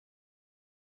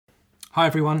Hi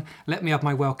everyone, let me add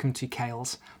my welcome to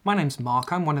Kales. My name's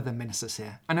Mark, I'm one of the ministers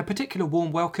here, and a particular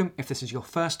warm welcome if this is your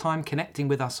first time connecting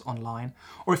with us online,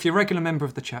 or if you're a regular member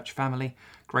of the church family,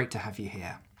 great to have you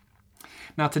here.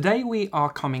 Now today we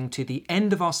are coming to the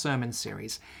end of our sermon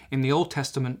series in the Old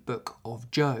Testament book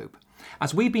of Job,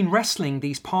 as we've been wrestling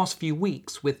these past few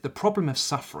weeks with the problem of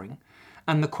suffering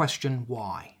and the question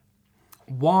why.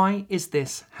 Why is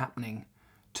this happening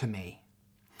to me?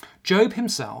 Job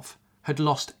himself had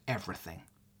lost everything.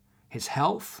 His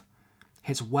health,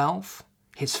 his wealth,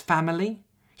 his family.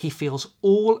 He feels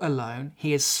all alone.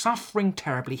 He is suffering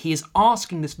terribly. He is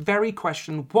asking this very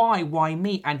question, why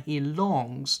me? And he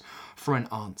longs for an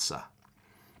answer.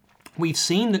 We've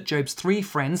seen that Job's three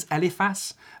friends,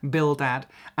 Eliphaz, Bildad,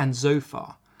 and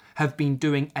Zophar, have been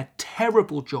doing a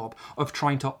terrible job of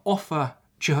trying to offer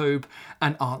Job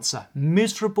an answer.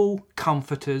 Miserable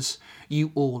comforters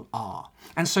you all are.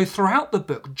 And so throughout the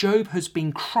book, Job has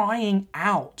been crying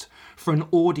out for an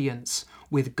audience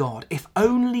with God. If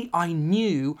only I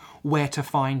knew where to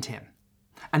find him.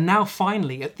 And now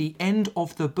finally, at the end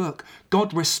of the book,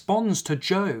 God responds to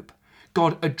Job.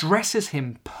 God addresses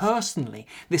him personally.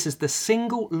 This is the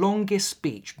single longest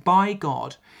speech by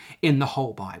God in the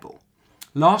whole Bible.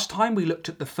 Last time we looked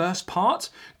at the first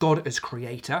part, God as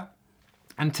creator.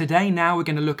 And today now we're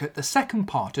going to look at the second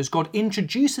part as God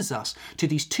introduces us to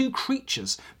these two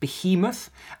creatures,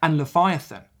 Behemoth and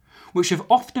Leviathan, which have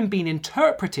often been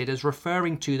interpreted as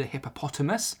referring to the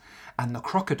hippopotamus and the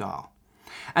crocodile,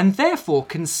 and therefore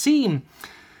can seem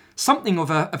something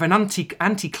of an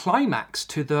anticlimax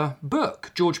to the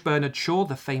book. George Bernard Shaw,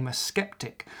 the famous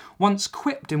skeptic, once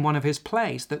quipped in one of his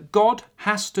plays that God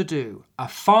has to do a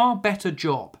far better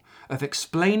job of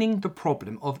explaining the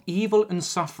problem of evil and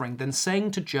suffering than saying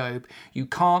to Job, you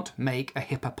can't make a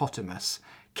hippopotamus,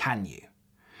 can you?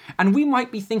 And we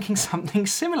might be thinking something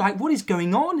similar, like what is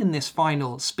going on in this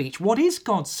final speech? What is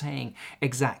God saying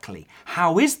exactly?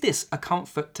 How is this a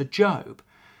comfort to Job?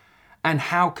 And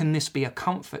how can this be a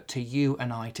comfort to you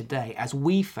and I today as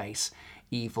we face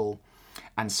evil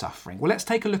and suffering? Well, let's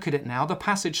take a look at it now. The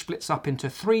passage splits up into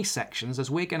three sections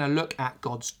as we're going to look at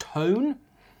God's tone,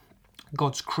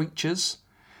 God's creatures,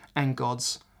 and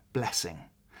God's blessing.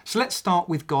 So let's start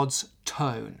with God's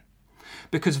tone,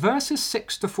 because verses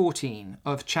 6 to 14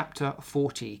 of chapter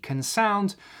 40 can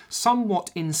sound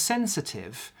somewhat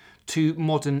insensitive to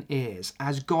modern ears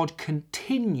as God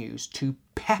continues to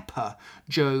pepper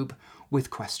Job with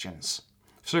questions.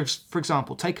 So, for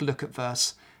example, take a look at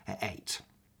verse 8.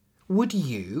 Would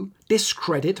you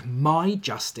discredit my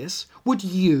justice? Would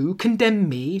you condemn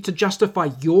me to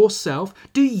justify yourself?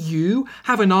 Do you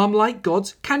have an arm like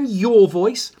God's? Can your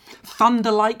voice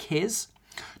thunder like his?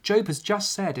 Job has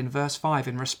just said in verse 5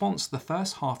 in response to the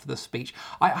first half of the speech,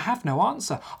 I have no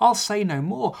answer. I'll say no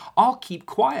more. I'll keep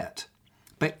quiet.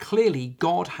 But clearly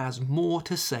God has more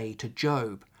to say to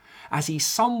Job as he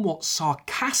somewhat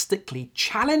sarcastically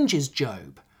challenges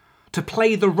Job to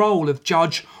play the role of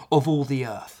judge of all the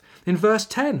earth. In verse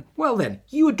 10, well then,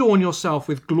 you adorn yourself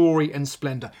with glory and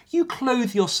splendour. You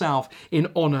clothe yourself in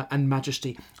honour and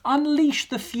majesty. Unleash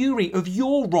the fury of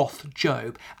your wrath,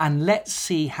 Job, and let's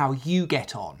see how you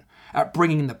get on at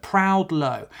bringing the proud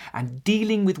low and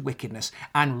dealing with wickedness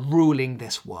and ruling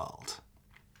this world.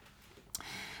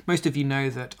 Most of you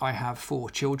know that I have 4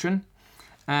 children,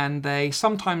 and they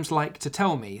sometimes like to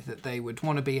tell me that they would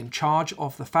want to be in charge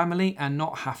of the family and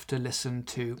not have to listen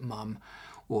to mum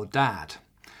or dad.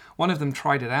 One of them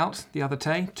tried it out the other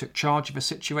day, took charge of a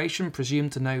situation,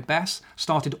 presumed to know best,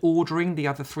 started ordering the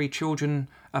other 3 children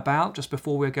about just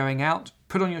before we were going out.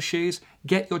 Put on your shoes,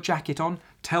 get your jacket on,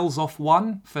 tells off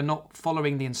one for not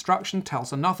following the instruction,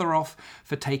 tells another off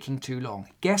for taking too long.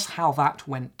 Guess how that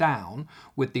went down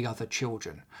with the other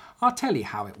children? I'll tell you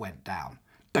how it went down.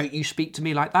 Don't you speak to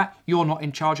me like that? You're not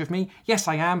in charge of me. Yes,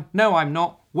 I am. No, I'm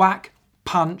not. Whack,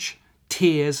 punch,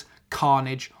 tears,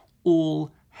 carnage,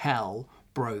 all hell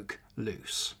broke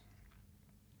loose.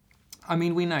 I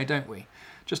mean, we know, don't we,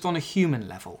 just on a human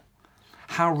level,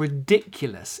 how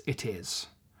ridiculous it is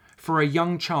for a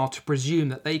young child to presume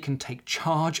that they can take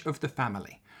charge of the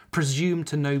family, presume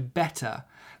to know better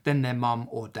than their mum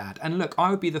or dad. And look, I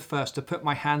would be the first to put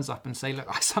my hands up and say,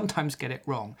 look, I sometimes get it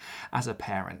wrong as a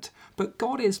parent, but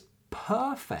God is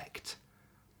perfect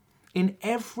in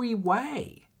every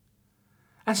way.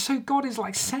 And so God is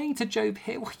like saying to Job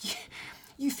here, well,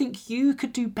 you think you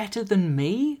could do better than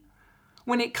me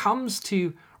when it comes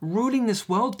to ruling this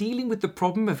world, dealing with the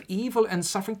problem of evil and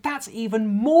suffering? That's even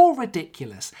more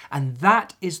ridiculous. And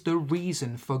that is the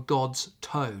reason for God's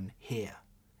tone here.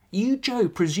 You,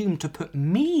 Job, presume to put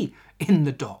me in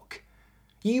the dock.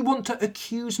 You want to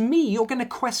accuse me. You're going to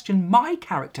question my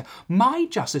character, my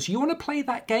justice. You want to play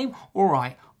that game? All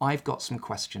right, I've got some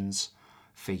questions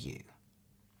for you.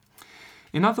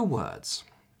 In other words,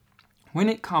 when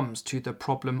it comes to the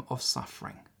problem of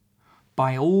suffering,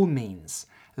 by all means,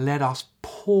 let us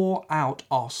pour out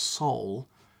our soul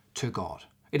to God.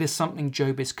 It is something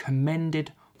Job is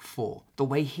commended for, the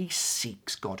way he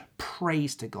seeks God,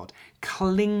 prays to God,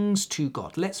 clings to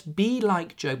God. Let's be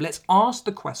like Job. Let's ask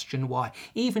the question why.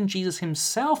 Even Jesus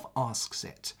himself asks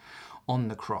it on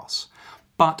the cross.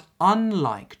 But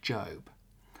unlike Job,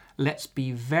 let's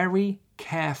be very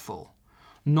careful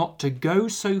not to go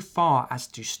so far as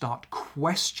to start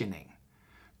questioning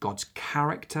God's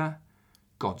character,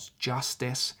 God's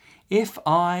justice. If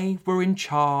I were in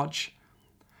charge,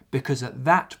 because at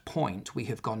that point we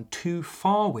have gone too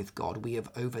far with God, we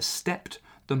have overstepped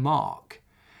the mark,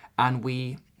 and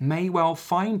we may well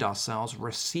find ourselves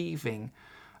receiving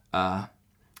a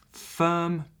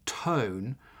firm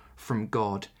tone from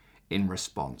God in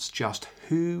response. Just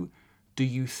who do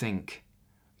you think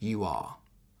you are?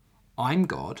 I'm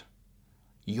God,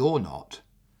 you're not.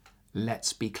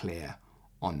 Let's be clear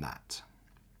on that.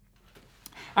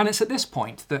 And it's at this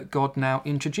point that God now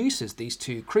introduces these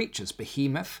two creatures,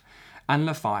 Behemoth and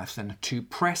Leviathan, to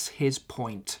press his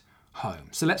point home.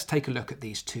 So let's take a look at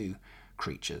these two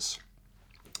creatures.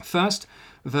 First,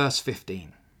 verse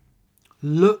 15.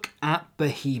 Look at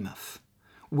Behemoth,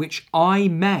 which I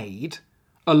made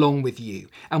along with you,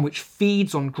 and which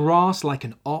feeds on grass like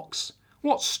an ox.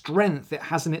 What strength it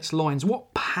has in its loins,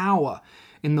 what power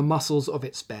in the muscles of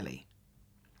its belly.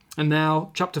 And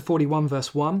now, chapter 41,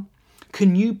 verse 1.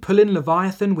 Can you pull in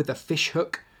Leviathan with a fish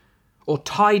hook, or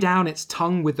tie down its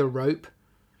tongue with a rope?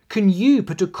 Can you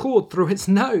put a cord through its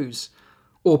nose,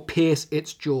 or pierce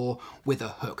its jaw with a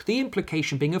hook? The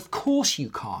implication being, of course you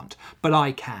can't, but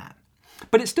I can.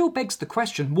 But it still begs the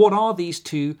question, what are these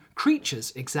two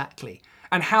creatures exactly?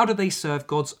 And how do they serve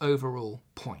God's overall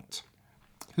point?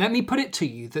 Let me put it to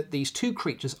you that these two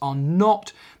creatures are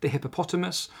not the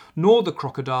hippopotamus, nor the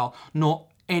crocodile, nor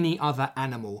any other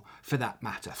animal for that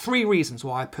matter. 3 reasons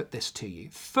why I put this to you.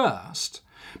 First,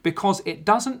 because it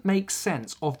doesn't make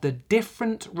sense of the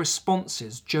different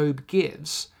responses Job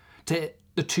gives to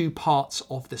the two parts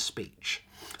of the speech.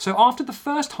 So after the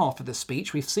first half of the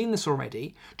speech, we've seen this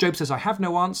already, Job says, I have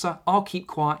no answer, I'll keep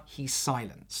quiet, he's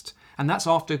silenced. And that's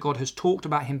after God has talked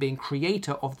about him being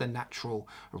creator of the natural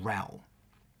realm.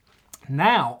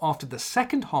 Now, after the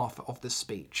second half of the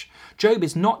speech, Job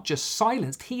is not just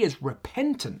silenced, he is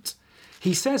repentant.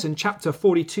 He says in chapter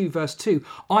 42, verse 2,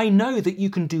 I know that you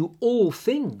can do all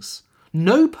things.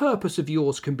 No purpose of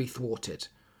yours can be thwarted.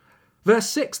 Verse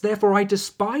 6, therefore I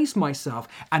despise myself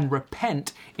and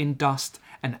repent in dust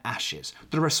and ashes.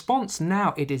 The response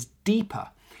now, it is deeper.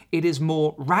 It is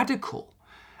more radical.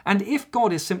 And if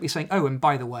God is simply saying, oh, and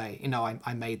by the way,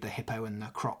 I made the hippo and the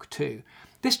croc too,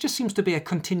 this just seems to be a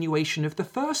continuation of the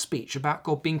first speech about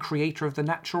God being creator of the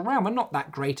natural realm, and not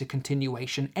that great a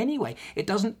continuation anyway. It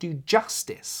doesn't do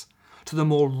justice to the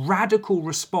more radical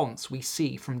response we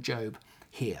see from Job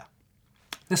here.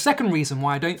 The second reason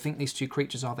why I don't think these two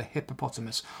creatures are the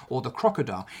hippopotamus or the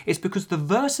crocodile is because the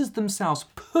verses themselves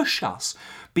push us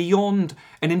beyond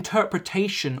an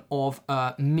interpretation of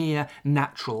a mere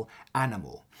natural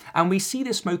animal. And we see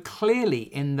this more clearly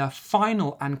in the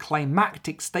final and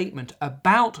climactic statement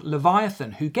about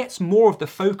Leviathan, who gets more of the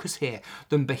focus here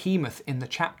than Behemoth in the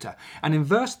chapter. And in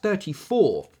verse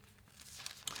 34,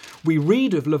 we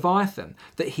read of Leviathan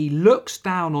that he looks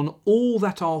down on all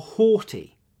that are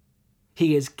haughty.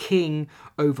 He is king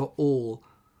over all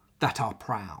that are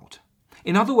proud.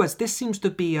 In other words, this seems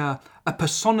to be a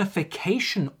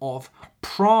personification of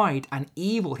pride and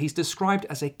evil. He's described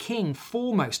as a king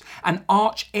foremost, an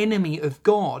arch enemy of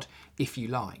God, if you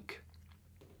like.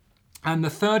 And the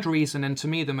third reason, and to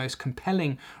me the most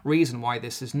compelling reason why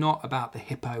this is not about the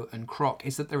hippo and croc,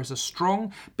 is that there is a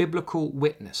strong biblical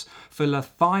witness for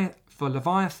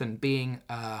Leviathan being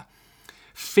a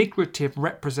figurative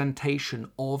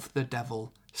representation of the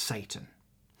devil, Satan.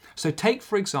 So take,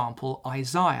 for example,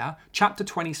 Isaiah chapter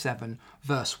 27,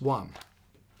 verse 1,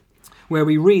 where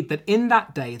we read that in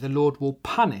that day the Lord will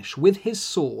punish with his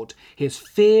sword, his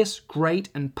fierce, great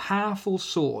and powerful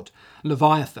sword,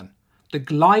 Leviathan, the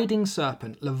gliding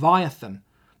serpent, Leviathan,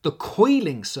 the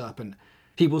coiling serpent.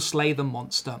 He will slay the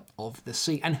monster of the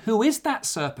sea. And who is that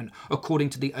serpent, according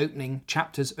to the opening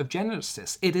chapters of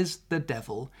Genesis? It is the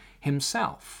devil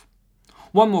himself.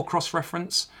 One more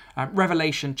cross-reference,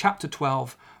 Revelation chapter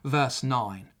 12, verse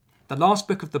 9. The last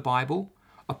book of the Bible,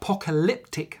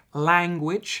 apocalyptic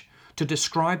language to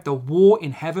describe the war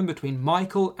in heaven between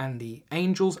Michael and the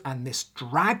angels and this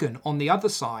dragon on the other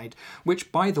side,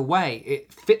 which, by the way,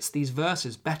 it fits these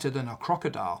verses better than a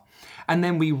crocodile. And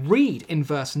then we read in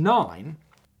verse 9,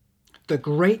 the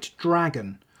great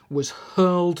dragon was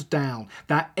hurled down,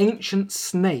 that ancient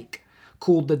snake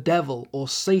called the devil or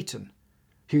Satan,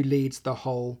 who leads the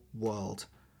whole world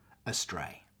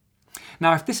astray.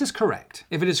 Now, if this is correct,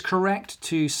 if it is correct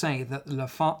to say that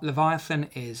Leviathan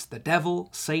is the devil,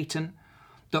 Satan,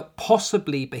 that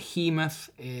possibly Behemoth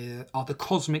are the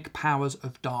cosmic powers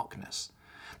of darkness,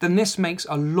 then this makes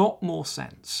a lot more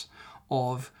sense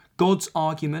of God's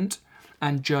argument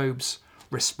and Job's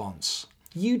response.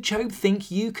 You, Job,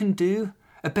 think you can do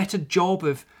a better job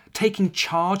of taking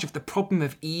charge of the problem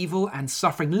of evil and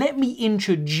suffering? Let me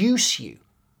introduce you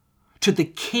to the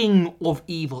king of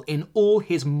evil in all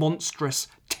his monstrous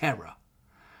terror.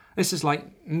 This is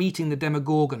like meeting the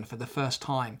Demogorgon for the first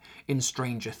time in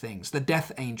Stranger Things, the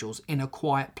death angels in A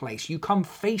Quiet Place. You come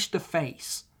face to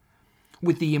face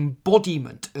with the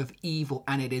embodiment of evil,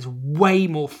 and it is way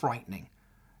more frightening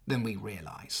than we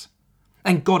realise.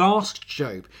 And God asked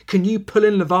Job, can you pull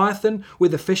in Leviathan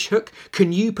with a fishhook?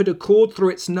 Can you put a cord through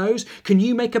its nose? Can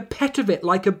you make a pet of it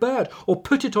like a bird, or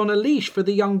put it on a leash for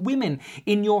the young women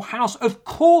in your house? Of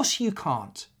course you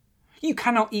can't. You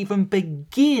cannot even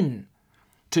begin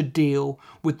to deal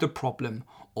with the problem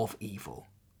of evil.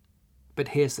 But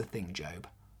here's the thing, Job,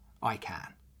 I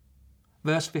can.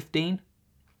 Verse 15,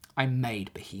 I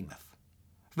made Behemoth.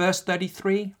 Verse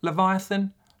 33,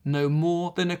 Leviathan, no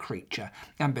more than a creature,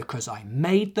 and because I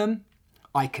made them,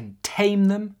 I can tame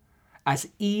them as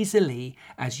easily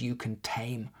as you can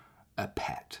tame a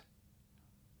pet.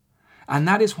 And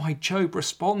that is why Job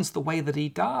responds the way that he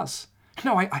does.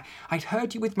 No, I'd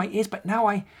heard you with my ears, but now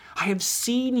I have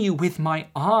seen you with my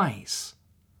eyes.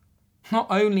 Not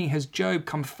only has Job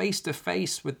come face to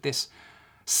face with this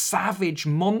savage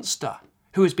monster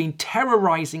who has been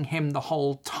terrorizing him the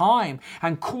whole time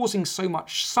and causing so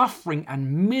much suffering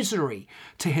and misery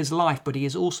to his life, but he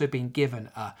has also been given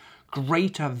a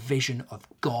greater vision of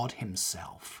God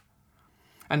himself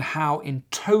and how in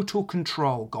total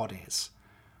control God is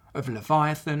of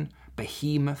Leviathan,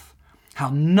 Behemoth, how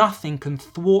nothing can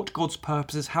thwart God's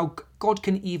purposes, how God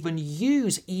can even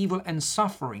use evil and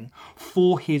suffering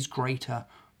for his greater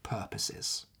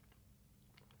purposes.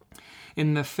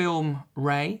 In the film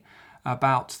Ray,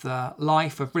 about the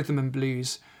life of rhythm and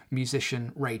blues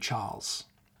musician Ray Charles,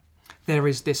 there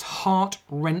is this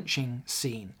heart-wrenching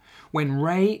scene when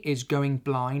Ray is going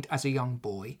blind as a young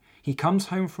boy. He comes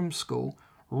home from school,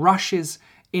 rushes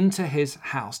into his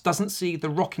house, doesn't see the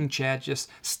rocking chair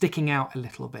just sticking out a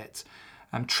little bit,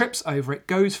 trips over it,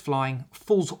 goes flying,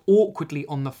 falls awkwardly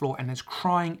on the floor and is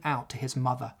crying out to his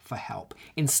mother for help.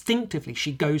 Instinctively,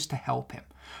 she goes to help him.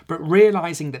 But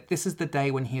realising that this is the day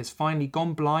when he has finally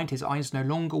gone blind, his eyes no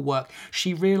longer work,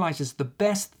 she realises the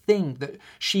best thing that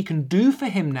she can do for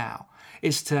him now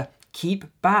is to keep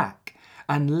back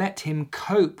and let him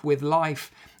cope with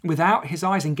life without his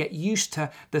eyes and get used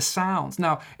to the sounds.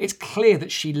 Now, it's clear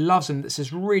that she loves him. This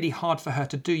is really hard for her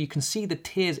to do. You can see the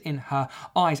tears in her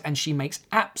eyes, and she makes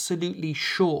absolutely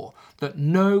sure that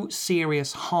no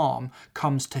serious harm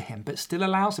comes to him, but still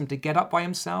allows him to get up by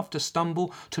himself, to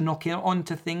stumble, to knock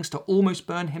onto things, to almost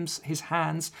burn his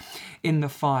hands in the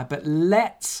fire, but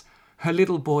lets her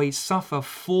little boy suffer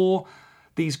for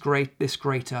this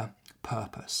greater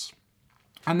purpose.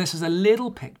 And this is a little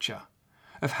picture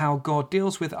of how God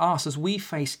deals with us as we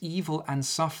face evil and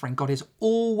suffering. God is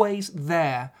always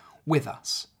there with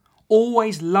us,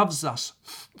 always loves us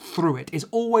through it, is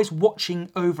always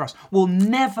watching over us, will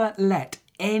never let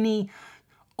any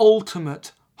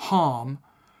ultimate harm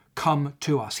come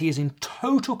to us. He is in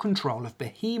total control of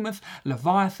Behemoth,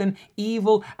 Leviathan,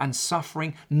 evil and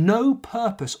suffering. No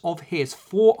purpose of his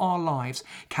for our lives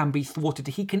can be thwarted.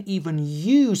 He can even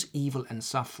use evil and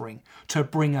suffering to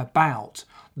bring about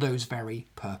those very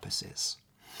purposes.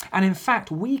 And in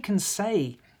fact, we can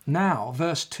say now,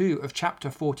 verse 2 of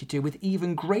chapter 42, with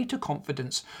even greater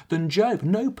confidence than Job,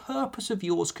 no purpose of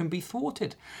yours can be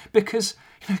thwarted, because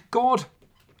God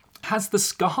has the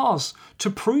scars to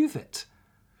prove it.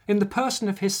 In the person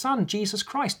of his son, Jesus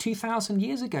Christ, 2,000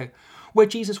 years ago, where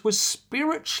Jesus was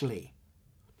spiritually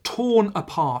torn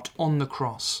apart on the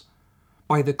cross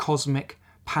by the cosmic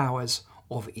powers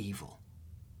of evil.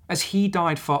 As he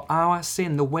died for our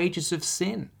sin, the wages of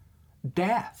sin,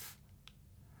 death.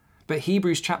 But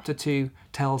Hebrews chapter 2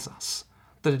 tells us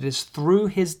that it is through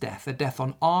his death, a death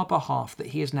on our behalf, that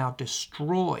he has now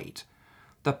destroyed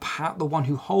the one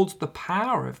who holds the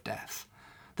power of death,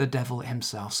 the devil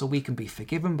himself, so we can be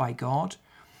forgiven by God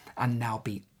and now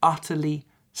be utterly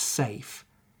safe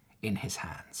in his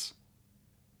hands.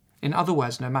 In other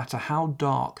words, no matter how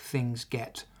dark things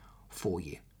get for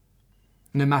you,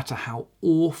 no matter how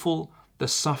awful the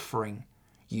suffering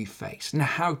you face, and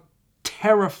how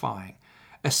terrifying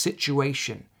a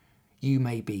situation you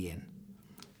may be in,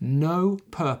 no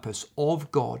purpose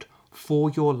of God for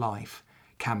your life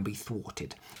can be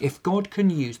thwarted. If God can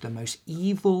use the most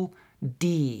evil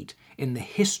deed in the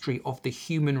history of the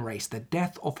human race, the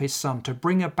death of his son, to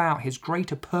bring about his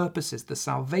greater purposes, the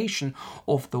salvation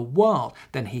of the world,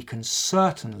 then he can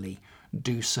certainly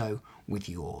do so with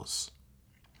yours.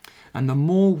 And the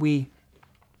more we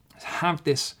have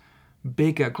this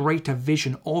bigger, greater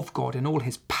vision of God in all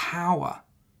his power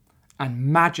and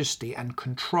majesty and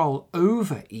control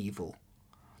over evil,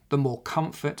 the more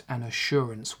comfort and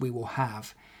assurance we will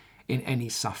have in any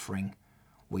suffering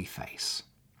we face.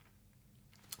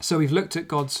 So we've looked at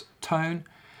God's tone,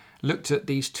 looked at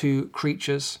these two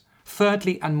creatures.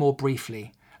 Thirdly, and more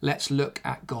briefly, let's look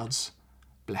at God's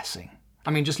blessing.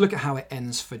 I mean, just look at how it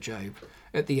ends for Job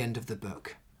at the end of the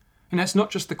book. You know, it's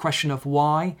not just the question of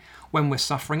why when we're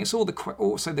suffering, it's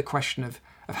also the question of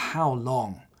how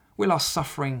long. Will our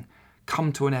suffering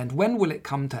come to an end? When will it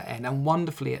come to an end? And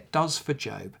wonderfully it does for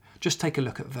Job. Just take a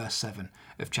look at verse 7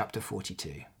 of chapter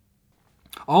 42.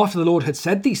 After the Lord had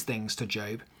said these things to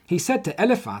Job, he said to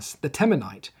Eliphaz the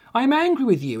Temanite, I am angry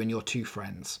with you and your two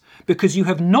friends, because you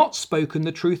have not spoken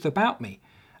the truth about me,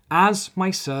 as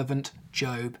my servant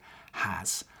Job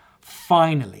has.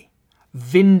 Finally,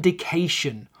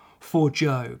 vindication for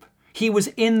Job. He was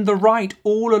in the right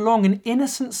all along, an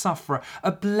innocent sufferer,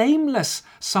 a blameless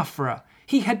sufferer.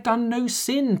 He had done no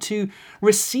sin to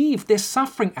receive this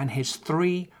suffering, and his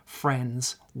three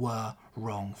friends were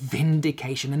wrong.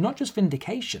 Vindication, and not just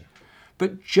vindication,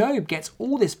 but Job gets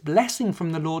all this blessing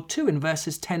from the Lord too in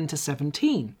verses 10 to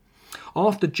 17.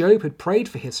 After Job had prayed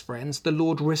for his friends, the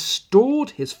Lord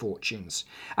restored his fortunes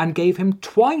and gave him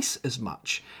twice as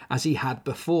much as he had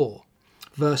before.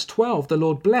 Verse 12, the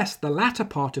Lord blessed the latter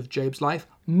part of Job's life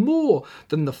more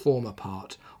than the former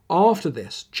part. After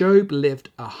this, Job lived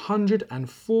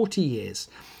 140 years.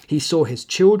 He saw his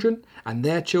children and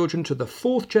their children to the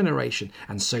fourth generation,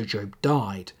 and so Job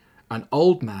died, an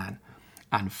old man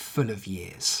and full of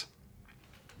years.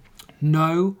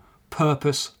 No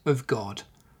purpose of God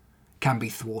can be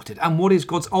thwarted. And what is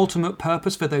God's ultimate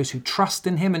purpose for those who trust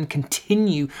in him and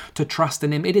continue to trust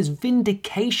in him? It is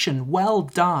vindication. Well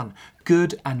done,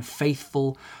 good and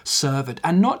faithful servant.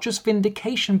 And not just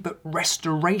vindication, but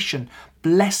restoration,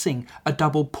 blessing, a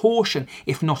double portion.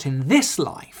 If not in this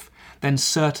life, then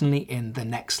certainly in the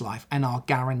next life. And our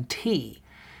guarantee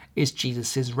is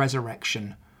Jesus'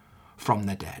 resurrection from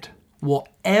the dead.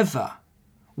 Whatever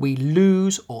we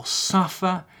lose or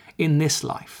suffer in this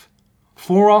life,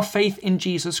 for our faith in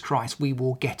Jesus Christ, we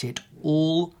will get it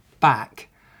all back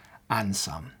and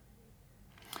some.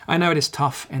 I know it is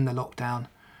tough in the lockdown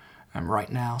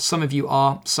right now. Some of you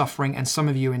are suffering, and some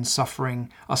of you are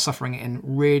suffering in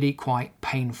really quite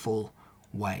painful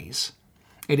ways.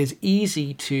 It is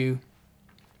easy to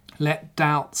let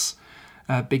doubts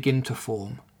begin to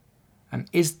form.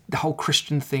 Is the whole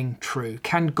Christian thing true?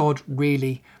 Can God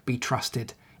really be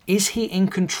trusted? Is he in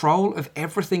control of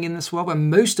everything in this world when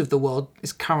most of the world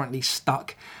is currently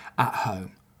stuck at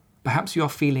home? Perhaps you are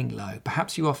feeling low.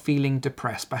 Perhaps you are feeling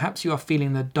depressed. Perhaps you are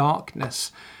feeling the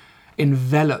darkness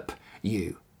envelop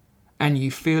you, and you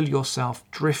feel yourself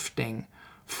drifting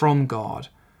from God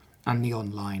and the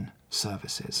online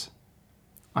services.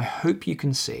 I hope you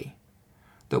can see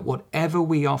that whatever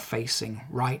we are facing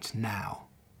right now,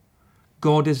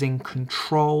 God is in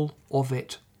control of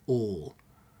it all,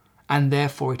 and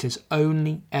therefore it is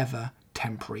only ever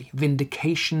temporary.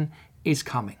 Vindication is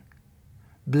coming.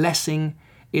 Blessing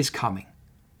is coming.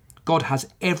 God has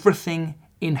everything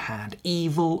in hand,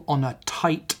 evil on a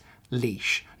tight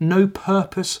leash. No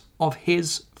purpose of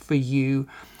his for you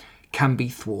can be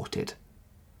thwarted.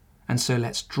 And so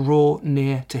let's draw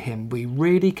near to him. We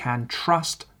really can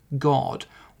trust God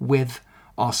with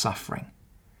our suffering.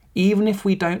 Even if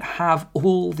we don't have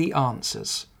all the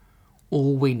answers,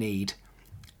 all we need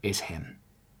is him.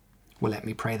 Well, let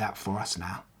me pray that for us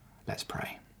now. Let's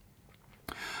pray.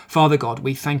 Father God,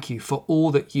 we thank you for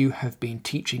all that you have been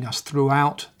teaching us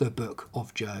throughout the book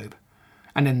of Job.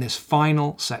 And in this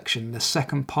final section, the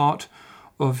second part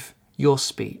of your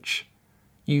speech,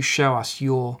 you show us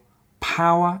your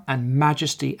power and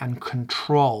majesty and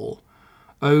control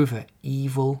over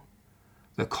evil,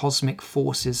 the cosmic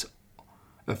forces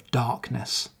of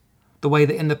darkness, the way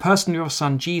that in the person of your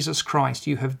Son, Jesus Christ,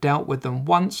 you have dealt with them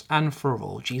once and for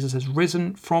all. Jesus has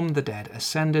risen from the dead,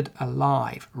 ascended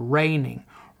alive, reigning,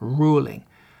 ruling,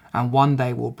 and one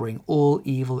day will bring all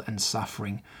evil and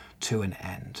suffering to an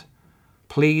end.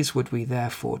 Please would we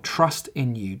therefore trust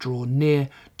in you, draw near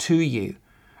to you,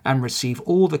 and receive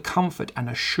all the comfort and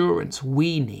assurance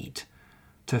we need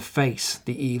to face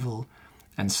the evil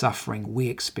and suffering we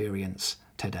experience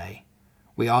today.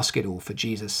 We ask it all for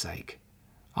Jesus' sake.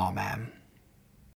 Amen.